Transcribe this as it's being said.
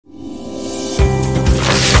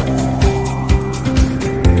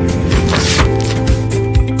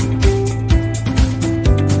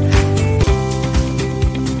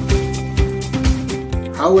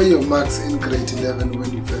marks in grade 11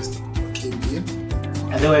 when you first came in?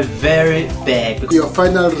 And they were very bad. Your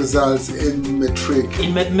final results in matric?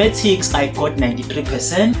 In mathematics, I got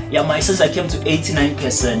 93%. Yeah, my science I came to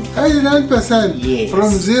 89%. 89%? Yes. From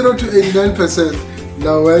 0 to 89%.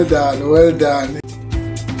 Now, well done, well done.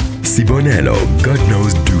 Sibonelo,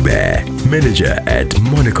 Godknows Dube, Manager at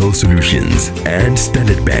Monocle Solutions and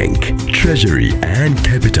Standard Bank, Treasury and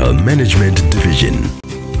Capital Management Division.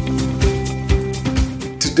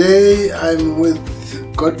 Today I'm with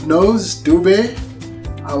Godknows Dube,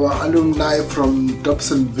 our alumni from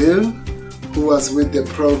Dobsonville, who was with the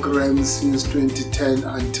program since 2010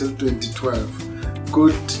 until 2012.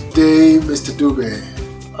 Good day, Mr. Dube.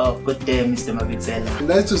 Oh, good day, Mr. Mabitsela.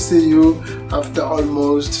 Nice to see you after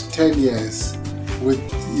almost 10 years with,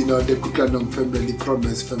 the Kutlwanong family,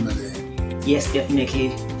 ProMaths family. Yes,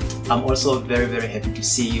 definitely. I'm also very, very happy to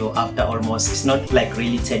see you after almost, it's not like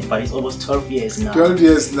really 10, but it's almost 12 years now. 12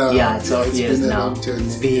 years now. Yeah, 12 years been now. A long journey.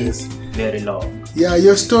 It's been Yes. very long. Yeah,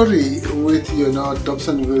 your story with,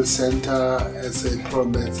 Dobsonville Center as a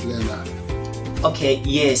ProMaths learner. Okay,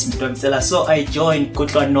 yes, Mr. Mabitsela. So I joined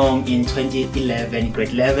Kutlwanong in 2011, grade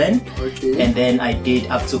 11. Okay. And then I did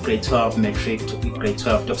up to grade 12 matric to grade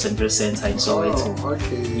 12 Dobsonville Center in Soweto. Oh,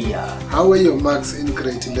 okay. Yeah. How were your marks in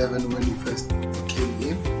grade 11 when you first came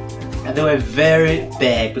in? And they were very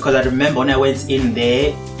bad because I remember when I went in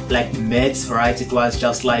there, like maths, right? It was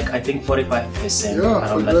just like I think 45%. Yeah,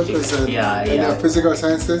 around that figure. 45%. Yeah, And yeah. your physical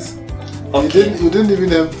sciences? Okay. You didn't even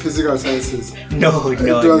have physical sciences. No. It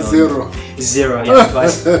was zero. Zero, yeah.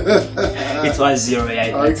 It was zero, yeah,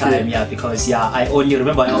 at that time, yeah. Because I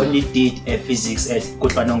only did physics at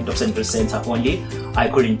Kutlwanong Dobsonville Center only. I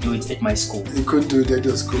couldn't do it at my school. You couldn't do it at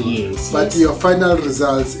your school. Yes. But your final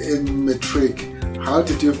results in matric, how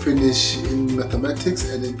did you finish in mathematics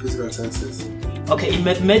and in physical sciences? Okay, in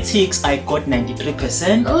mathematics I got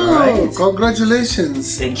 93%. Oh, right?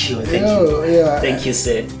 Congratulations! Thank you. Yeah. Thank you,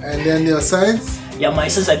 sir. And then your science? Yeah, my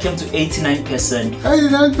science I came to 89%.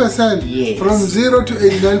 89%? Yes. From 0 to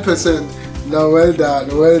 89%. Now, well done,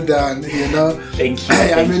 well done. Thank you.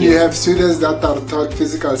 I mean, you have students that are taught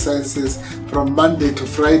physical sciences from Monday to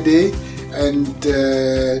Friday, and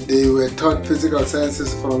they were taught physical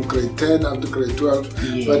sciences from grade 10 up to grade 12,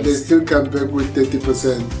 Yes. but they still come back with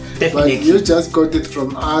 30%. Definitely. But you just got it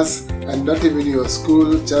from us, and not even your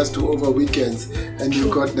school, just over weekends, and you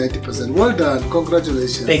got 90%. Well done,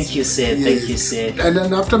 congratulations. Thank you, sir. Yes. Thank you, sir. And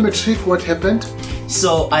then after matric, what happened?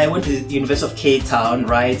 So I went to the University of Cape Town,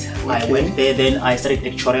 right? I Okay. went there, then I studied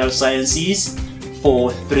actuarial sciences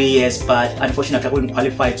for 3 years, but unfortunately I couldn't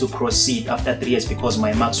qualify to proceed after 3 years because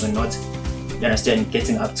my marks were not, you understand,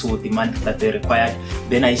 getting up to the mark that they required.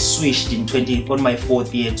 Then I switched on my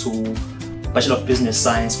 4th year to Bachelor of Business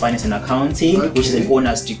Science, Finance and Accounting, which is an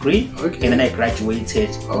honors degree. Okay. And then I graduated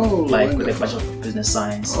with a Wonderful. Bachelor of Business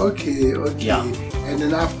Science. Okay. Yeah. And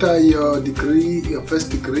then after your degree, your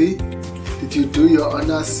first degree, did you do your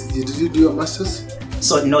honors? Did you do your masters?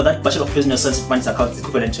 So no, that Bachelor of Business Science and Finance and Accounting is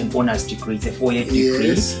equivalent to an honors degree. It's a 4-year degree.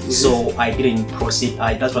 Yes. So I didn't proceed.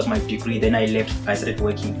 That was my degree. Then I left. I started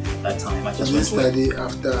working that time. I just Did you went to work. study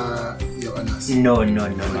after your honors? No.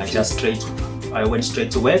 Okay. I went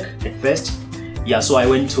straight to work at first. Yeah, so I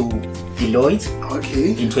went to Deloitte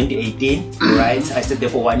Okay. in 2018, right? I stayed there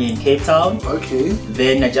for 1 year in Cape Town. Okay.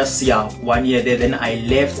 Then I just 1 year there. Then I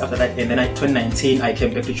left after that, and then in 2019 I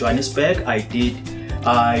came back to Johannesburg.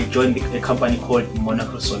 I joined a company called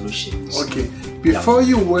Monocle Solutions. Okay. Before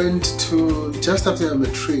you went to, just after your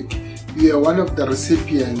matric, you are one of the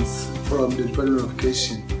recipients from the Department of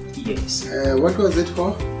Education. Yes. What was it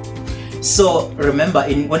for? So remember,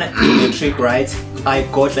 when I did matric, right, I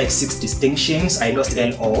got like 6 distinctions. I lost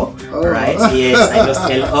LO, right? Yes, I lost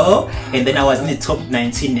LO, and then I was in the top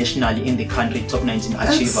 19 nationally in the country, top 19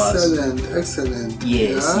 achievers. Excellent.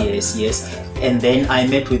 Yes. And then I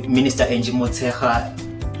met with Minister Angie Moteha,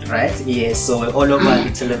 right? Yes, so all over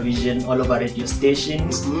the television, all over radio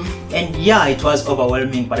stations, and it was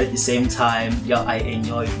overwhelming, but at the same time, I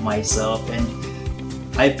enjoyed myself, and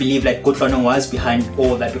I believe like Kutlwanong was behind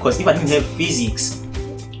all that, because if I didn't have physics,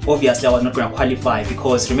 obviously I was not going to qualify,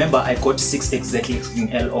 because remember I got 6 exactly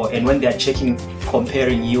in LO, and when they are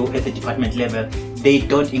comparing you at the department level, they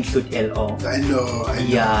don't include LO. I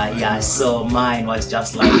know. So mine was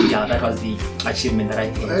just like, that was the achievement that I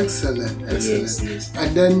had. Excellent. Yes.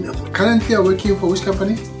 And then currently you're working for which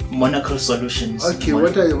company? Monocle Solutions. Okay,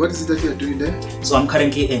 what is it that you're doing there? So I'm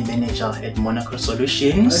currently a manager at Monocle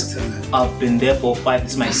Solutions. Excellent. I've been there for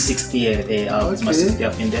it's my 6th year there. It's my 6th year.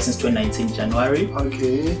 I've been there since 2019 January.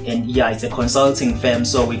 Okay. And yeah, it's a consulting firm.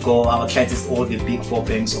 So our clients is all the big 4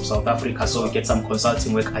 banks of South Africa. So we get some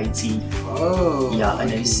consulting work, IT,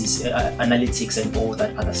 analysis, analytics, and all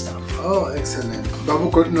that other stuff. Oh, excellent.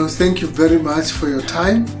 Babu Godknows, thank you very much for your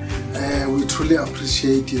time. We truly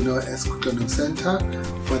appreciate, as Kutlwanong Center,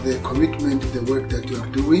 for the commitment, the work that you are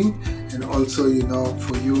doing, and also,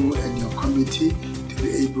 for you and your committee to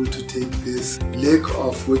be able to take this leg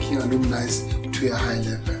of working alumni to a high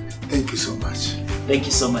level. Thank you so much. Thank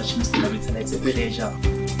you so much, Mr. Davidson. It's a pleasure.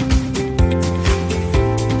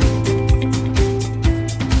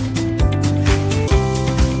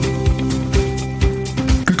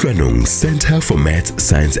 Godknows Center for Maths,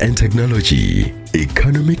 Science and Technology.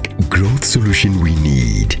 Economic growth solution we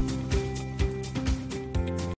need.